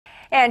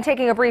And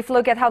taking a brief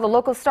look at how the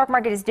local stock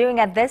market is doing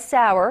at this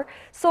hour,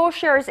 Seoul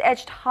shares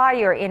edged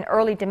higher in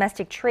early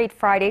domestic trade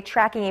Friday,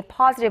 tracking a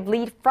positive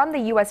lead from the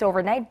U.S.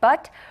 overnight,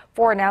 but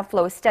foreign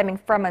outflows stemming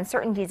from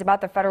uncertainties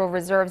about the Federal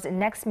Reserve's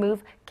next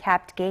move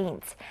capped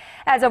gains.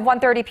 As of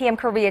 1:30 p.m.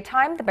 Korea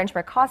time, the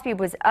benchmark Kospi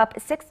was up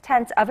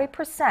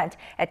 0.6%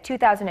 at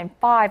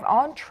 2005,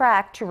 on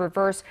track to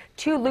reverse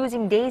two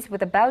losing days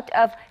with a bout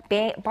of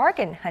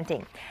bargain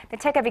hunting. The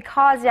tech-heavy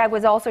Kosdaq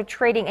was also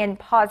trading in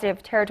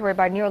positive territory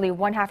by nearly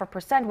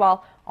 0.5%,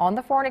 while on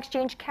the foreign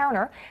exchange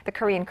counter, the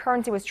Korean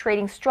currency was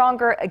trading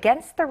stronger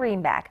against the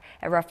greenback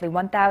at roughly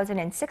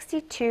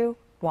 1,062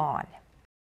 won.